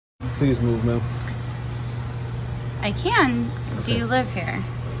Please move, ma'am. I can. Okay. Do you live here?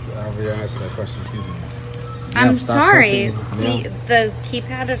 I'll already answer that question. Excuse me. I'm Ma'am, stop sorry. touching me. Ma'am. The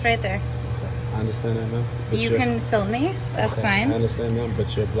keypad is right there. I understand that, ma'am. But You can film me. That's okay, fine. I understand, ma'am,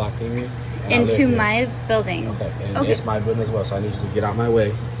 but you're blocking me. And I live Into here. my building. Okay, and Okay. it's my building as well, so I need you to get out my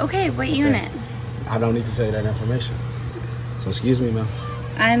way. Okay, what unit? I don't need to say that information. So excuse me, ma'am.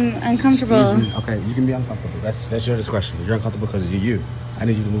 I'm uncomfortable. Excuse me. Okay, you can be uncomfortable. That's your discretion. You're uncomfortable because you're you. I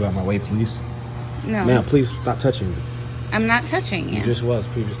need you to move out my way, please. No. Ma'am, please stop touching me. I'm not touching you. You just was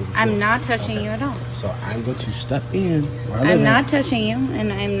previously before. I'm not touching you at all. So I'm going to step in where I live I'm not at. touching you,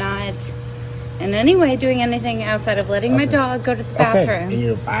 and I'm not in any way doing anything outside of letting my Okay. dog go to the Okay, bathroom.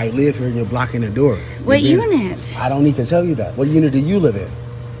 and I live here and you're blocking the door. What You're being- unit? I don't need to tell you that. What unit do you live in?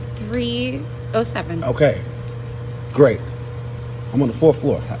 307. Okay, great. I'm on the 4th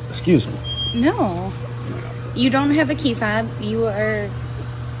floor. Excuse me. No. You don't have a key fob. You are...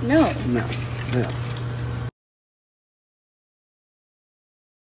 No. No, no.